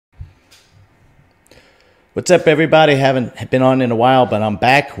What's up, everybody? Haven't been on in a while, but I'm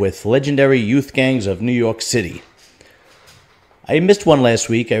back with Legendary Youth Gangs of New York City. I missed one last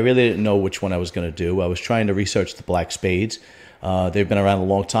week. I really didn't know which one I was going to do. I was trying to research the Black Spades. They've been around a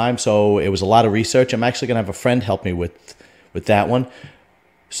long time, so it was a lot of research. I'm actually going to have a friend help me with that one.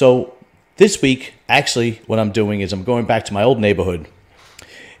 So this week, actually, what I'm doing is I'm going back to my old neighborhood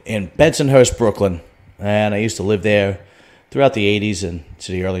in Bensonhurst, Brooklyn. And I used to live there throughout the 80s and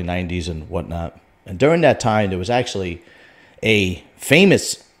to the early 90s and whatnot. And during that time, there was actually a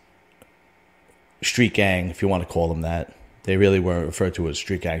famous street gang, if you want to call them that. They really weren't referred to as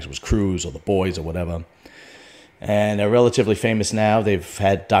street gangs. It was crews or the boys or whatever. And they're relatively famous now. They've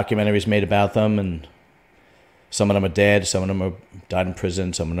had documentaries made about them, and some of them are dead. Some of them are died in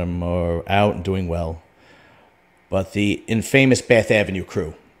prison. Some of them are out and doing well. But the infamous Bath Avenue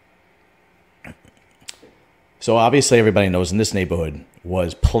crew. So obviously everybody knows in this neighborhood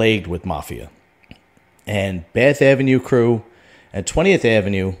was plagued with mafia. And Bath Avenue crew and 20th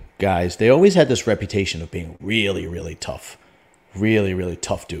Avenue guys, they always had this reputation of being really, really tough. Really, really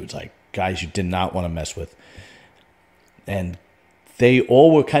tough dudes. Like guys you did not want to mess with. And they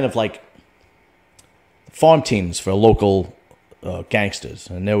all were kind of like farm teams for local gangsters.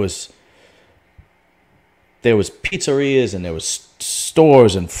 And there was pizzerias and there was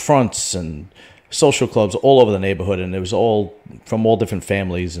stores and fronts and social clubs all over the neighborhood, and it was all from all different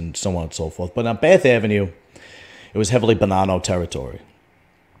families and so on and so forth. But on Bath Avenue, it was heavily Bonanno territory.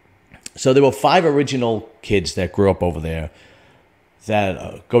 So there were 5 original kids that grew up over there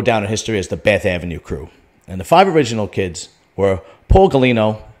that go down in history as the Bath Avenue crew. And the 5 original kids were Paul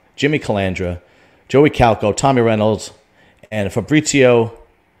Galino, Jimmy Calandra, Joey Calco, Tommy Reynolds, and Fabrizio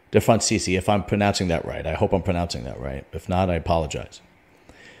De Francisi, if I'm pronouncing that right. I hope I'm pronouncing that right. If not, I apologize.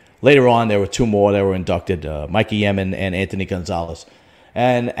 Later on, there were 2 more that were inducted, Mikey Yemen and Anthony Gonzalez.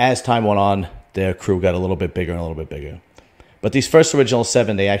 And as time went on, their crew got a little bit bigger and a little bit bigger. But these first original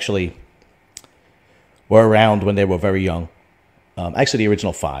 7, they actually were around when they were very young. Actually, the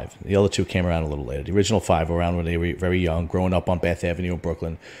original 5. The other 2 came around a little later. The original 5 were around when they were very young, growing up on Bath Avenue in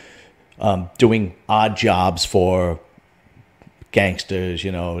Brooklyn, doing odd jobs for gangsters.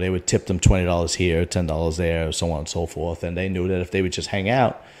 You know, they would tip them $20 here, $10 there, so on and so forth. And they knew that if they would just hang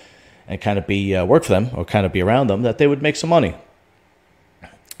out and kind of be work for them or kind of be around them, that they would make some money.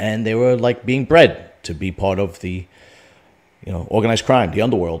 And they were like being bred to be part of the, organized crime, the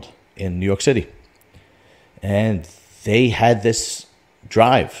underworld in New York City. And they had this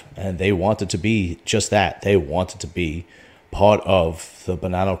drive, and they wanted to be just that. They wanted to be part of the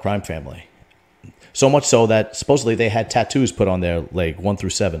Bonanno crime family. So much so that supposedly they had tattoos put on their leg, 1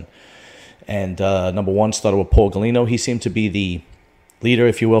 through 7. And number 1 started with Paul Galino. He seemed to be the leader,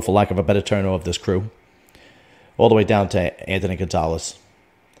 if you will, for lack of a better term, of this crew, all the way down to Anthony Gonzalez.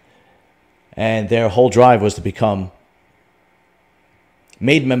 And their whole drive was to become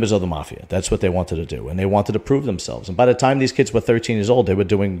made members of the mafia. That's what they wanted to do, and they wanted to prove themselves. And by the time these kids were 13 years old, they were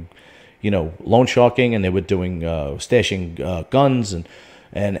doing, loan sharking, and they were doing stashing guns and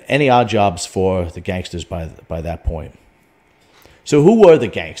any odd jobs for the gangsters by that point. So who were the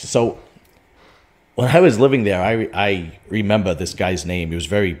gangsters? So when I was living there, I remember this guy's name. He was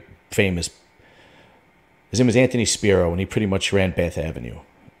very famous. His name was Anthony Spiro, and he pretty much ran Bath Avenue.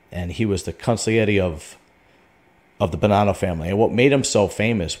 And he was the consigliere of the Bonanno family. And what made him so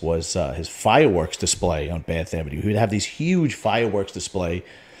famous was his fireworks display on Bath Avenue. He would have these huge fireworks display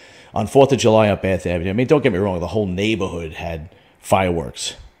on 4th of July on Bath Avenue. I mean, don't get me wrong, the whole neighborhood had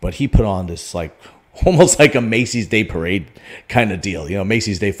fireworks. But he put on this almost like a Macy's Day Parade kind of deal.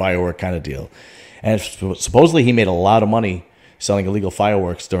 Macy's Day firework kind of deal. And supposedly he made a lot of money selling illegal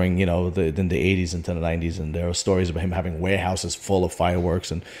fireworks during, the 80s into the 90s. And there are stories about him having warehouses full of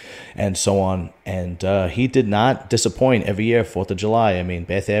fireworks and so on. And he did not disappoint every year, 4th of July. I mean,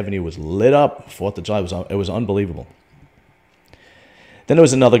 Bath Avenue was lit up. 4th of July, it was unbelievable. Then there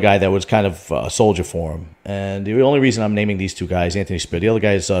was another guy that was kind of a soldier for him. And the only reason I'm naming these 2 guys, Anthony Spiro, the other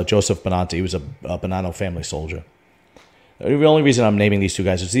guy is Joseph Bonanti. He was a Bonanno family soldier. The only reason I'm naming these 2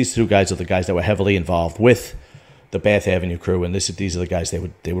 guys is these 2 guys are the guys that were heavily involved with the Bath Avenue crew, and these are the guys they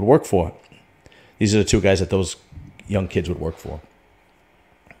would work for. These are the 2 guys that those young kids would work for.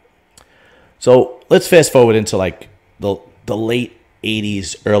 So let's fast forward into the late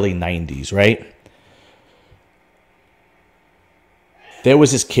 80s, early 90s, right? There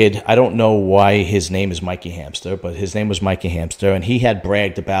was this kid, I don't know why his name is Mikey Hamster, but his name was Mikey Hamster, and he had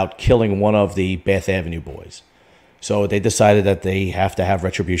bragged about killing one of the Bath Avenue boys. So they decided that they have to have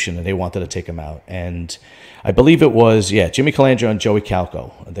retribution, and they wanted to take him out. And I believe it was, Jimmy Calandra and Joey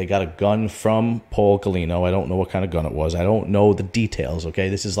Calco. They got a gun from Paul Galino. I don't know what kind of gun it was. I don't know the details, okay?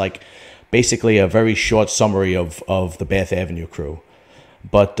 This is like basically a very short summary of the Bath Avenue crew.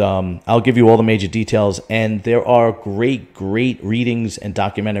 But I'll give you all the major details, and there are great readings and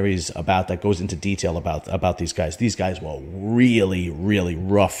documentaries about that goes into detail about these guys. These guys were really, really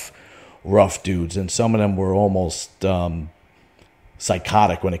rough dudes, and some of them were almost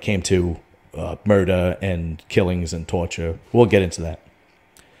psychotic when it came to murder and killings and torture. We'll get into that.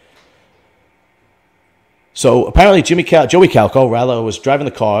 So apparently Joey Calco was driving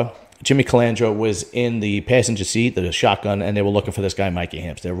the car. Jimmy Calandra was in the passenger seat, the shotgun, and they were looking for this guy, Mikey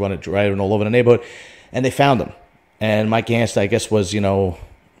Hamst. They were driving all over the neighborhood, and they found him. And Mikey Hamst, I guess, was,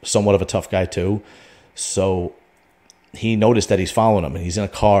 somewhat of a tough guy too. So he noticed that he's following them, and he's in a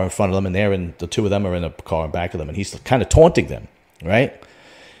car in front of them, and the two of them are in a car in back of them, and he's kind of taunting them, right?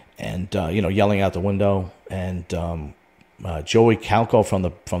 And yelling out the window. And Joey Calco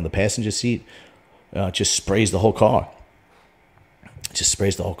from the passenger seat just sprays the whole car.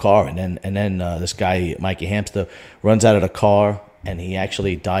 And then this guy Mikey Hamster runs out of the car, and he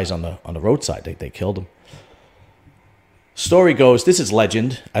actually dies on the roadside. They killed him. Story goes, this is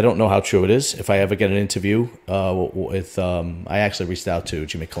legend. I don't know how true it is. If I ever get an interview with, I actually reached out to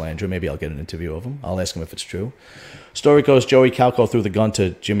Jimmy Calandra. Maybe I'll get an interview of him. I'll ask him if it's true. Story goes, Joey Calco threw the gun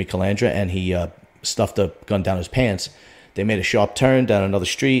to Jimmy Calandra, and he stuffed the gun down his pants. They made a sharp turn down another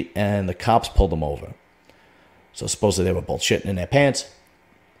street, and the cops pulled them over. So supposedly they were both shitting in their pants.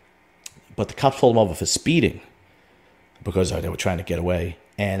 But the cops pulled them over for speeding because they were trying to get away.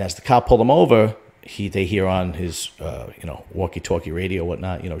 And as the cop pulled them over, they hear on his walkie-talkie radio,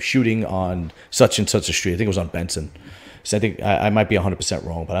 whatnot, shooting on such and such a street. I think it was on Benson. So I think I might be 100%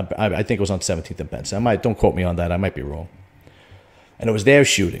 wrong, but I think it was on 17th and Benson. Don't quote me on that. I might be wrong. And it was their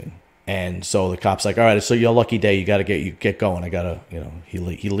shooting. And so the cop's like, all right, so your lucky day. You got to get going.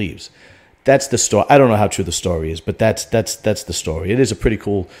 He leaves. That's the story. I don't know how true the story is, but that's the story. It is a pretty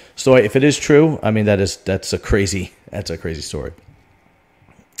cool story. If it is true, I mean that's a crazy story.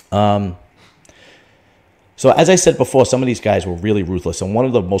 So as I said before, some of these guys were really ruthless, and one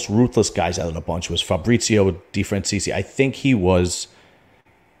of the most ruthless guys out of the bunch was Fabrizio De Francisci. I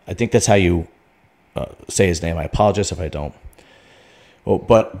think that's how you say his name. I apologize if I don't. Well,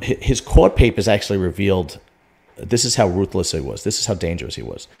 but his court papers actually revealed. This is how ruthless he was. This is how dangerous he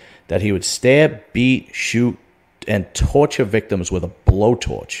was. That he would stab, beat, shoot, and torture victims with a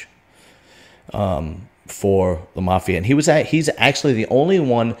blowtorch for the mafia. And he's actually the only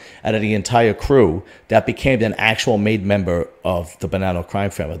one out of the entire crew that became an actual made member of the Bonanno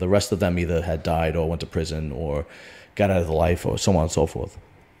crime family. The rest of them either had died or went to prison or got out of the life or so on and so forth.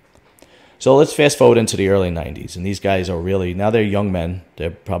 So let's fast forward into the early 90s. And these guys are now they're young men.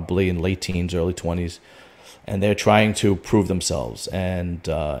 They're probably in late teens, early 20s. And they're trying to prove themselves. And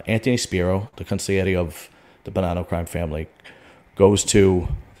Anthony Spiro, the consigliere of the Bonanno crime family, goes to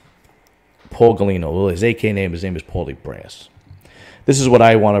Paul Galino. Well, his name is Paulie Brass. This is what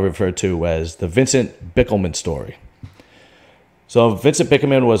I want to refer to as the Vincent Bickelman story. So Vincent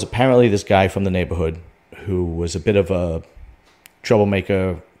Bickelman was apparently this guy from the neighborhood who was a bit of a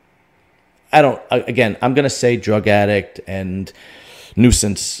troublemaker. I'm going to say drug addict and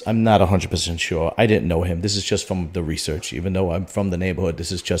nuisance. I'm not 100% sure. I didn't know him. This is just from the research. Even though I'm from the neighborhood,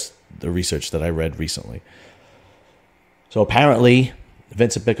 this is just the research that I read recently. So apparently,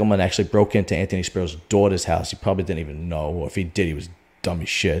 Vincent Bickelman actually broke into Anthony Spiro's daughter's house. He probably didn't even know, or if he did, he was dumb as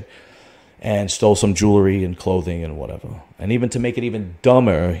shit, and stole some jewelry and clothing and whatever. And even to make it even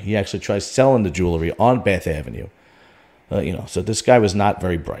dumber, he actually tried selling the jewelry on Bath Avenue. So this guy was not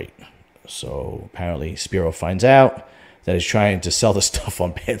very bright. So apparently Spiro finds out that he's trying to sell the stuff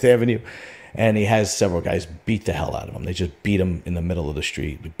on Bath Avenue, and he has several guys beat the hell out of him. They just beat him in the middle of the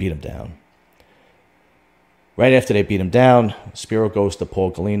street, beat him down. Right after they beat him down, Spiro goes to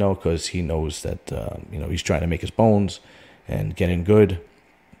Paul Galino because he knows that he's trying to make his bones and get in good.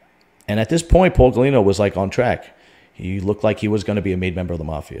 And at this point, Paul Galino was like on track. He looked like he was going to be a made member of the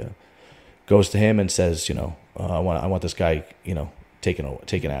mafia. Goes to him and says, I want this guy, taken out.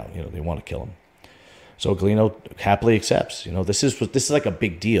 They want to kill him. So Galino happily accepts. This is like a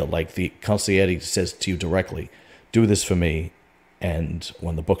big deal. Like the consigliere says to you directly, do this for me, and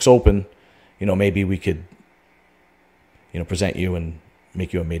when the book's open, maybe we could, present you and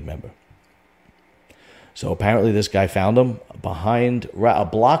make you a made member. So apparently this guy found him behind a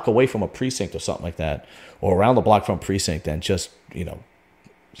block away from a precinct or something like that, or around the block from a precinct, and just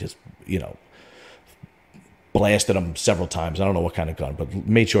blasted him several times. I don't know what kind of gun, but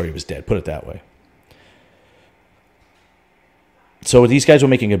made sure he was dead. Put it that way. So these guys were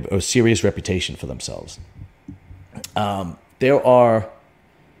making a serious reputation for themselves. There are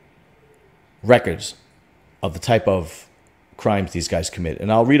records of the type of crimes these guys commit.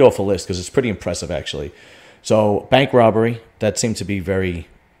 And I'll read off a list because it's pretty impressive, actually. So bank robbery, that seemed to be very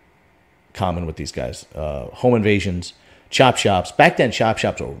common with these guys. Home invasions, chop shops. Back then, chop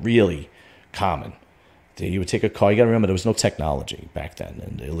shops were really common. You would take a car. You got to remember, there was no technology back then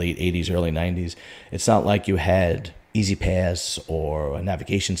in the late 80s, early 90s. It's not like you had Easy Pass or a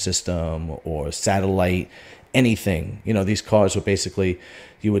navigation system or satellite, anything. You know, these cars were basically,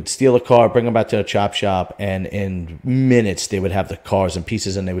 you would steal a car, bring them back to a chop shop, and in minutes they would have the cars in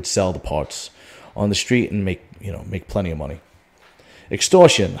pieces and they would sell the parts on the street and make plenty of money.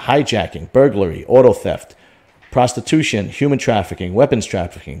 Extortion, hijacking, burglary, auto theft, prostitution, human trafficking, weapons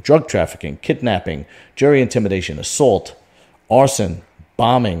trafficking, drug trafficking, kidnapping, jury intimidation, assault, arson,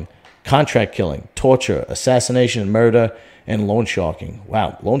 bombing, contract killing, torture, assassination, murder, and loan sharking.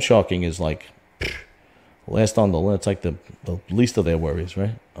 Wow, loan sharking is like last on the list. It's like the least of their worries,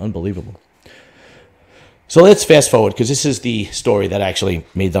 right? Unbelievable. So let's fast forward, because this is the story that actually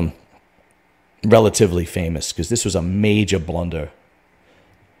made them relatively famous, because this was a major blunder.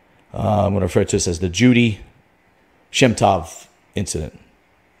 I'm going to refer to this as the Judy Shemtov incident.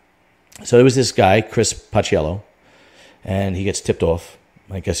 So there was this guy, Chris Paciello, and he gets tipped off.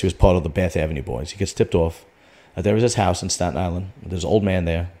 I guess he was part of the Bath Avenue boys. He gets tipped off that there was this house in Staten Island. There's an old man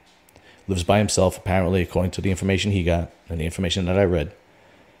there, lives by himself, apparently, according to the information he got and the information that I read.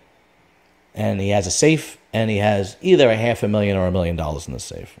 And he has a safe, and he has either $500,000 or $1 million in the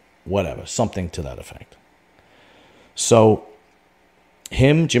safe. Whatever, something to that effect. So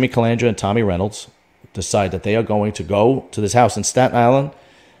him, Jimmy Calandra, and Tommy Reynolds decide that they are going to go to this house in Staten Island,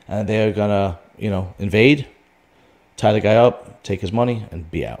 and they're going to, invade, tie the guy up, take his money, and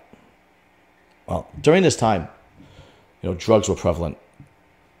be out. Well, during this time, drugs were prevalent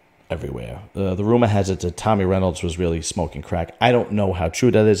everywhere. The rumor has it that Tommy Reynolds was really smoking crack. I don't know how true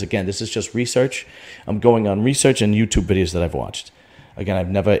that is. Again, this is just research. I'm going on research and YouTube videos that I've watched. Again, I've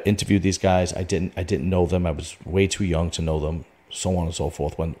never interviewed these guys. I didn't know them. I was way too young to know them, so on and so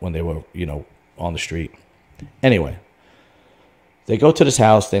forth, when they were, on the street. Anyway, they go to this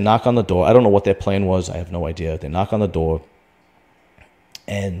house. They knock on the door. I don't know what their plan was. I have no idea. They knock on the door,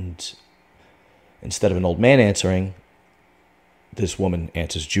 and instead of an old man answering, this woman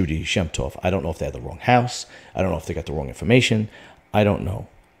answers, Judy Shemtov. I don't know if they had the wrong house. I don't know if they got the wrong information. I don't know.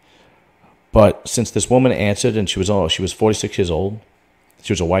 But since this woman answered, and she was 46 years old,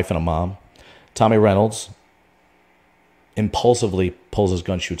 she was a wife and a mom, Tommy Reynolds impulsively pulls his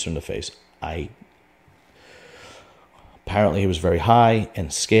gun, shoots her in the face. Apparently he was very high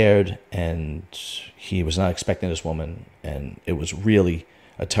and scared, and he was not expecting this woman, and it was really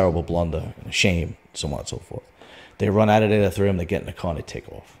a terrible blunder and a shame, so on and so forth. They run out of there, the three of them, they get in the car and they take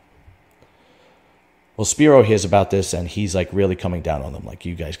off. Well, Spiro hears about this, and he's like really coming down on them, like,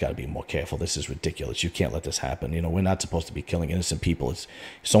 you guys got to be more careful. This is ridiculous. You can't let this happen. We're not supposed to be killing innocent people. It's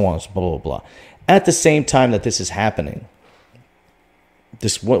so on, blah, blah, blah. At the same time that this is happening,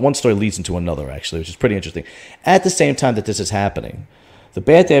 this one story leads into another, actually, which is pretty interesting. At the same time that this is happening, the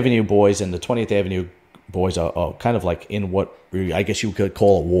Bath Avenue boys and the 20th Avenue boys are kind of like in what I guess you could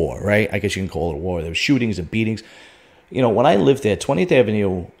call a war, right? I guess you can call it a war. There were shootings and beatings. When I lived there, 20th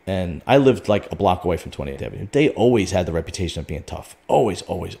Avenue, and I lived like a block away from 20th Avenue, they always had the reputation of being tough. Always,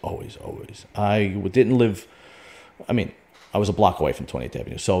 always, always, always. I didn't live, I was a block away from 20th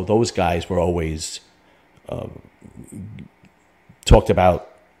Avenue. So those guys were always talked about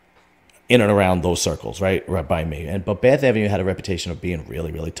in and around those circles, right by me. But Bath Avenue had a reputation of being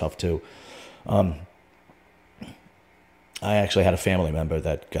really, really tough too. I actually had a family member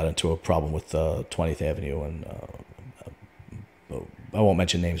that got into a problem with 20th Avenue, and I won't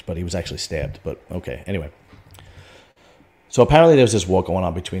mention names, but he was actually stabbed. But okay, anyway. So apparently there was this war going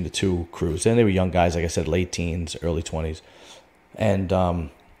on between the two crews, and they were young guys, like I said, late teens, early 20s. And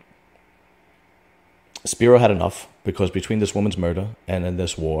Spiro had enough, because between this woman's murder and then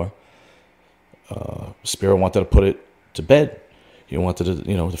this war, Spiro wanted to put it to bed. He wanted to,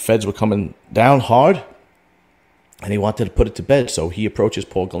 the feds were coming down hard, and he wanted to put it to bed. So he approaches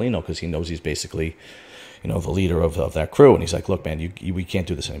Paul Galino, because he knows he's basically, the leader of that crew. And he's like, look, man, we can't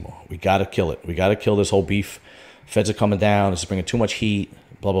do this anymore. We got to kill it. We got to kill this whole beef. Feds are coming down. This is bringing too much heat,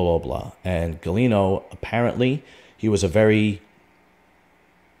 blah, blah, blah, blah. And Galino, apparently, he was a very,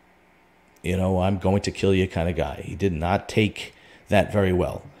 I'm going to kill you kind of guy. He did not take that very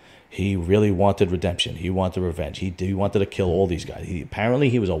well. He really wanted redemption. He wanted revenge. He wanted to kill all these guys. Apparently,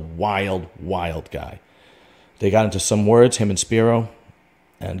 he was a wild, wild guy. They got into some words, him and Spiro,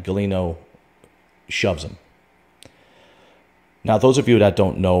 and Galino shoves him. Now, those of you that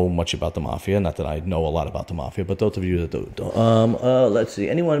don't know much about the mafia, not that I know a lot about the mafia, but those of you that don't, let's see.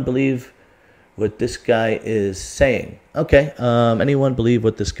 Anyone believe what this guy is saying? Okay. Anyone believe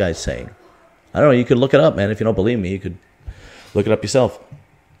what this guy's saying? I don't know. You could look it up, man. If you don't believe me, you could look it up yourself.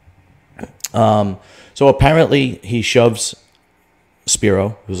 So apparently he shoves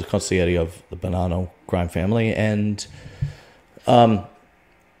Spiro, who's a consigliere of the Bonanno crime family, and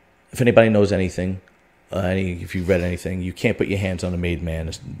if anybody knows anything, if you've read anything, you can't put your hands on a made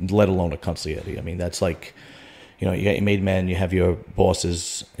man, let alone a consigliere. I mean, that's like, you got your made man, you have your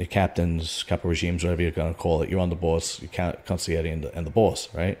bosses, your captains, capo regimes, whatever you're going to call it. You're on the boss, your consigliere and the boss,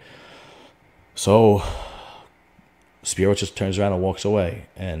 right? So Spiro just turns around and walks away,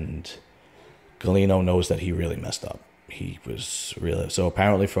 and Galino knows that he really messed up. He was really... So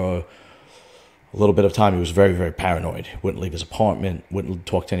apparently for a little bit of time, he was very, very paranoid. Wouldn't leave his apartment, wouldn't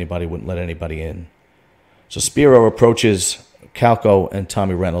talk to anybody, wouldn't let anybody in. So Spiro approaches Calco and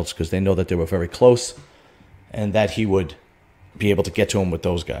Tommy Reynolds because they know that they were very close and that he would be able to get to him with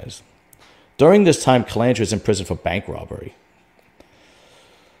those guys. During this time, Calandra is in prison for bank robbery.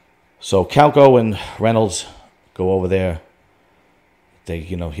 So Calco and Reynolds go over there.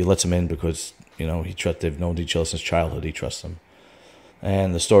 He lets him in because, they've known each other since childhood. He trusts them.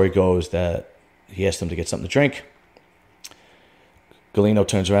 And the story goes that he asked them to get something to drink. Galino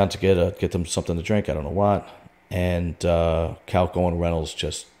turns around to get them something to drink. I don't know what. And Calco and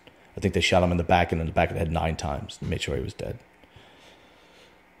Reynolds I think they shot him in the back and in the back of the head 9 times and made sure he was dead.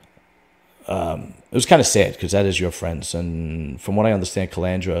 It was kind of sad because that is your friends. And from what I understand,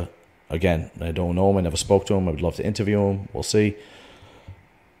 Calandra, again, I don't know him. I never spoke to him. I would love to interview him. We'll see.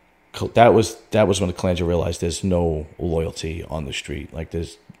 That was when Calandra realized there's no loyalty on the street. Like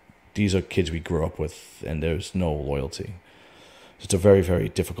these are kids we grew up with, and there's no loyalty. It's a very, very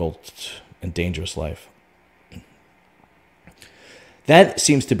difficult and dangerous life. That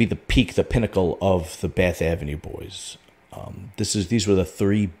seems to be the peak, the pinnacle of the Bath Avenue Boys. These were the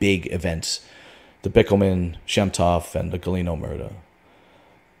 3 big events: the Bickelman, Shemtov, and the Galino murder.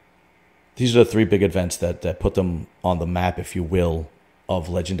 These are the 3 big events that put them on the map, if you will, of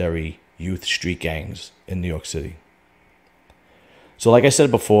legendary youth street gangs in New York City. So like I said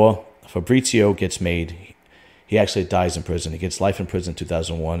before, Fabrizio gets made. He actually dies in prison. He gets life in prison in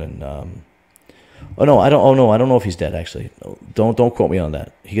 2001. And I don't know if he's dead, actually. Don't quote me on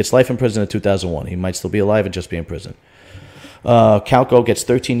that. He gets life in prison in 2001. He might still be alive and just be in prison. Calco gets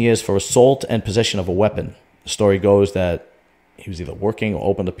 13 years for assault and possession of a weapon. The story goes that he was either working or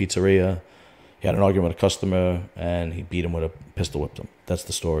opened a pizzeria. He had an argument with a customer, and he beat him with a pistol, whipped him. That's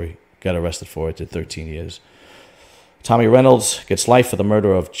the story. Got arrested for it, did 13 years. Tommy Reynolds gets life for the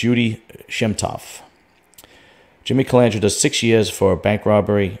murder of Judy Shemtov. Jimmy Calandra does 6 years for bank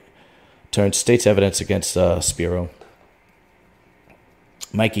robbery, turns state's evidence against Spiro.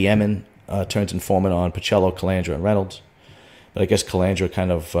 Mikey Emin turns informant on Pacello, Calandra, and Reynolds. But I guess Calandra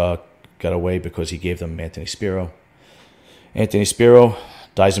kind of got away because he gave them Anthony Spiro. Anthony Spiro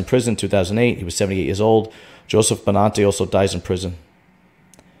dies in prison in 2008. He was 78 years old. Joseph Bonante also dies in prison.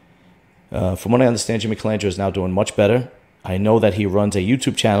 From what I understand, Jimmy Calandra is now doing much better. I know that he runs a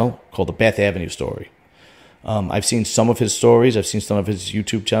YouTube channel called The Bath Avenue Story. I've seen some of his stories. I've seen some of his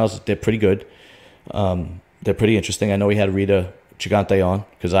YouTube channels. They're pretty good. They're pretty interesting. I know he had Rita Gigante on,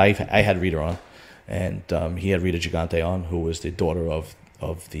 because I had Rita on. And he had Rita Gigante on, who was the daughter of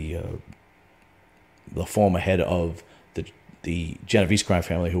the former head of the Genovese crime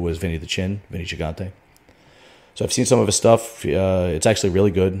family, who was Vinny Gigante. So I've seen some of his stuff. It's actually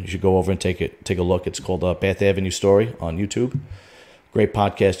really good. You should go over and take a look. It's called Bath Avenue Story on YouTube. Great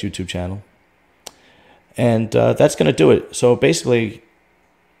podcast YouTube channel. And that's going to do it. So basically,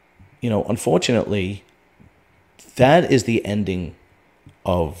 unfortunately, that is the ending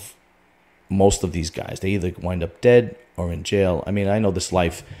of most of these guys. They either wind up dead or in jail. I mean, I know this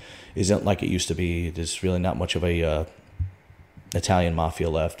life isn't like it used to be. There's really not much of a Italian mafia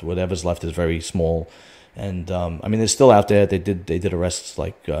left. Whatever's left is very small. And they're still out there. They did arrests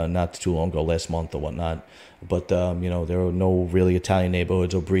like not too long ago, last month or whatnot. But there are no really Italian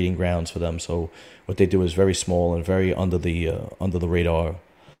neighborhoods or breeding grounds for them. So what they do is very small and very under the radar,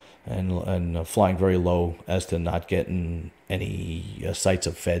 and flying very low as to not getting any sights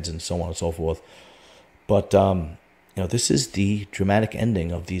of feds and so on and so forth. But this is the dramatic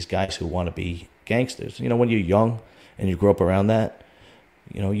ending of these guys who want to be gangsters. When you're young and you grow up around that,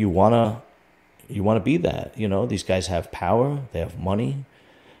 you want to be that. These guys have power, they have money,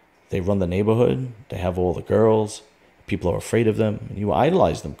 they run the neighborhood, they have all the girls, people are afraid of them, and you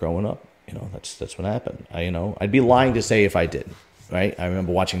idolize them growing up. That's what happened. I'd be lying to say if I didn't, right? I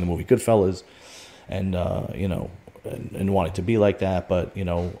remember watching the movie Goodfellas, and and wanting to be like that. But,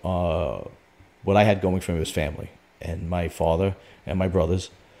 what I had going for me was family. And my father and my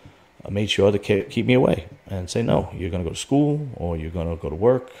brothers made sure to keep me away and say, no, you're going to go to school, or you're going to go to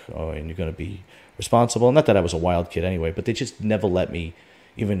work, and you're going to be responsible. Not that I was a wild kid anyway, but they just never let me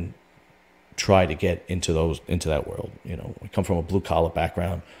even try to get into that world. I come from a blue collar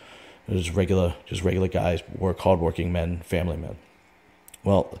background. It was just regular guys, hardworking men, family men.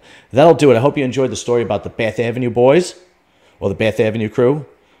 Well, that'll do it. I hope you enjoyed the story about the Bath Avenue Boys, or the Bath Avenue Crew.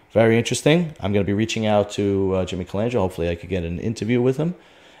 Very interesting. I'm going to be reaching out to Jimmy Colangelo. Hopefully I could get an interview with him.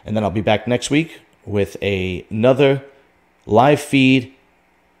 And then I'll be back next week with another live feed,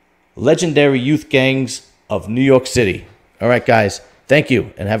 Legendary Youth Gangs of New York City. All right, guys. Thank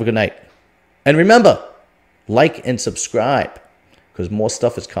you, and have a good night. And remember, like and subscribe, because more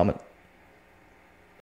stuff is coming.